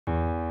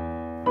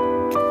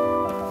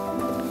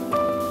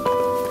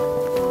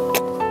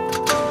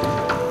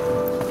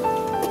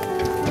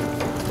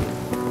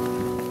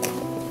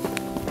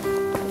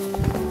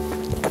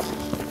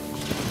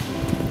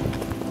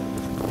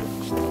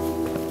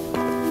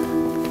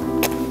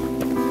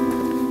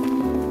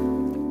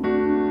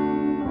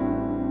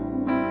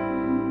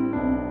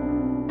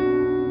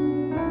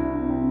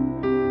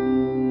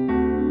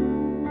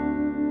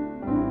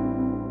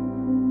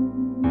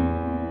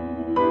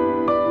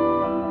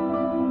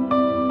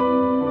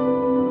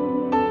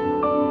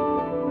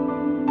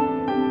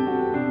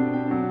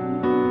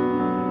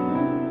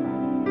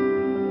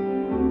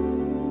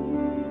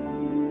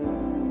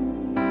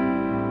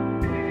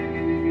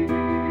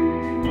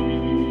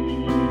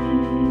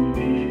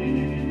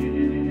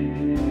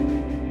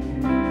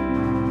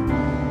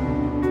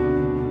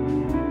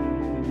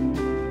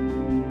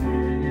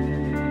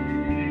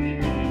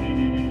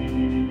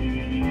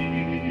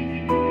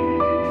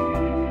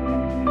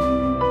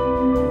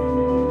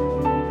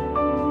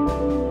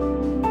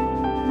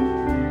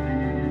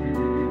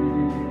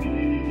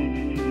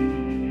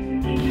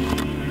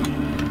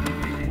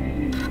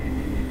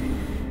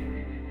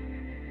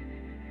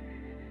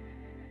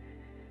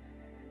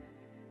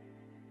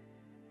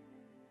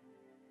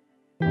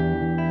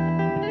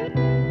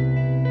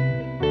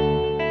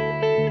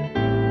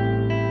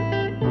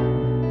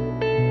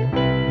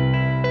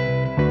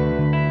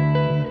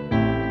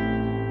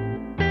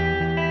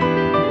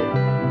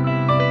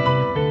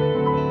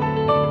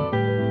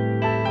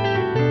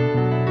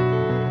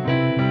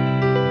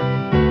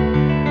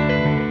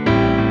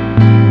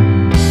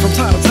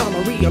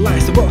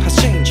the world has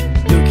changed.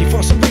 Looking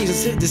for some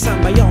reasons to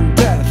design my own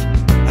death.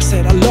 I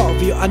said I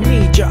love you, I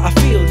need you, I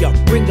feel you.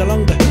 Bring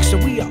along the hook so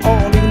we are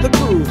all in the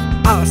groove.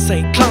 I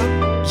say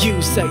clap,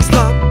 you say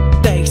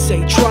slap, they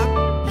say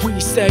trap, we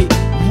say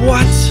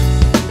what?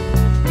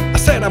 I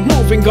said I'm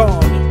moving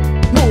on,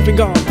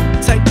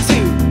 take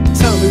two.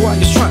 Tell me why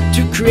you're trying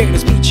to create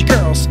us beachy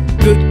girls.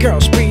 Good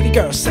girls, pretty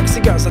girls,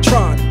 sexy girls. I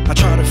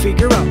tried to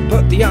figure out,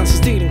 but the answers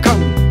didn't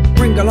come.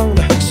 Bring along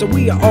the hook so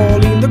we are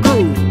all in the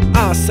groove.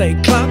 I say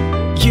clap,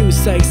 you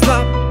say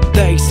slap,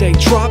 they say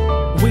drop,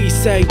 we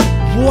say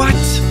what?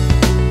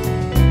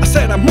 I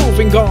said I'm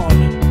moving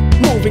on,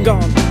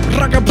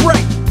 rock a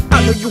break.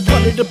 I know you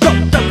wanted to blow,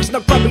 there is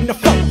no grabbing the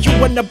phone. You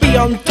wanna be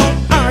on top,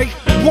 I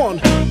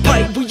won't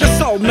play with your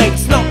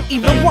soulmates, not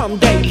even one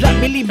day. Let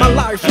me live my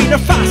life in a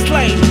fast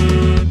lane.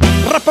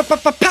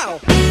 Rap-a-pa-pa-pow,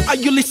 are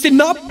you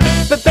listening up?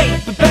 Babe,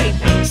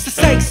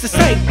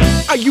 say,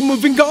 are you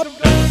moving up?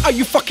 Are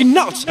you fucking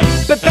nuts?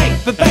 Babe,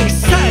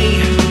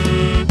 say.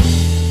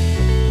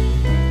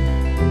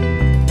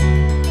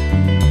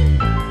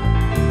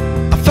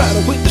 I'm fed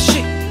up with the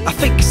shit, I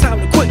think it's time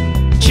to quit.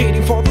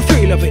 Cheating for the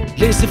thrill of it,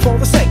 listen for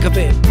the sake of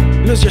it.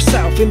 Lose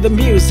yourself in the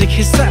music,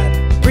 he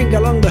said. Bring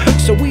along the hook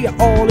so we are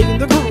all in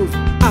the groove.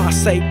 I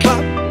say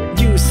clap,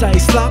 you say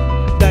slap,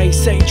 they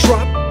say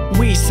drop,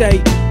 we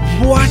say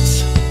what?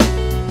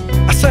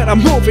 I said I'm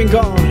moving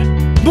on,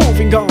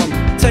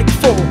 take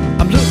 4.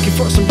 I'm looking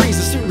for some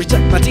reasons to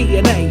reject my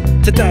DNA.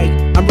 Today,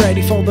 I'm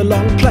ready for the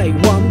long play.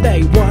 One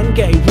day, one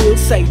gay will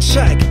say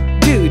check.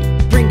 Dude,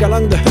 bring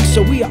along the hook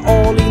so we are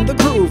all in the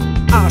groove.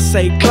 I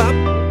say clap,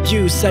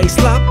 you say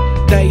slap,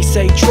 they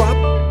say drop,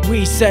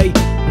 we say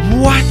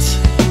what?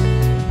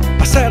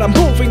 I said I'm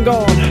moving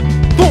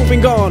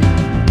on,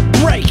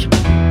 break.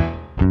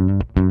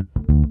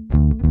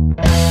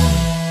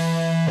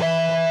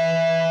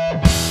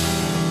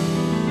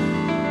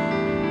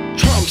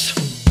 Drums.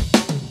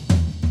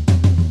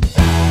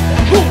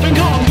 Moving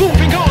on. I'm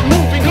moving.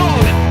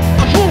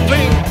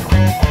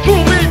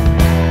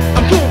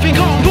 I'm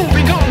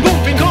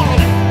moving on.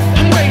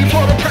 I'm waiting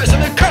for the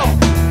present to come.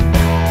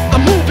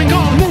 I'm moving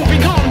on. I'm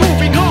moving.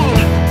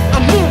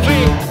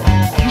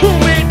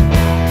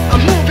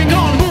 I'm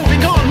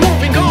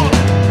moving on.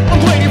 I'm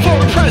waiting for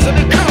the present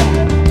to come.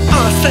 I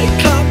say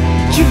clap,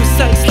 you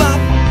say slap,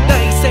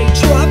 they say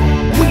drop,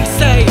 we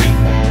say,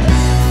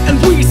 and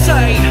we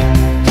say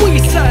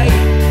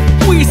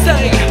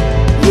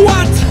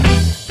what?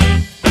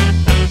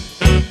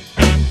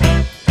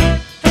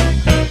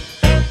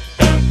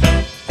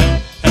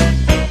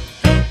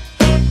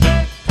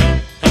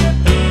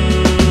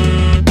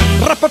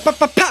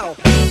 Rap-a-pa-pa-pow,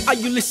 are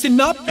you listening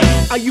up?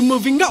 Are you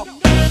moving up?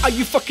 Are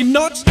you fucking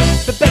nuts?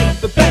 Babe,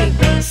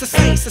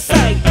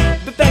 say,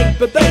 babe,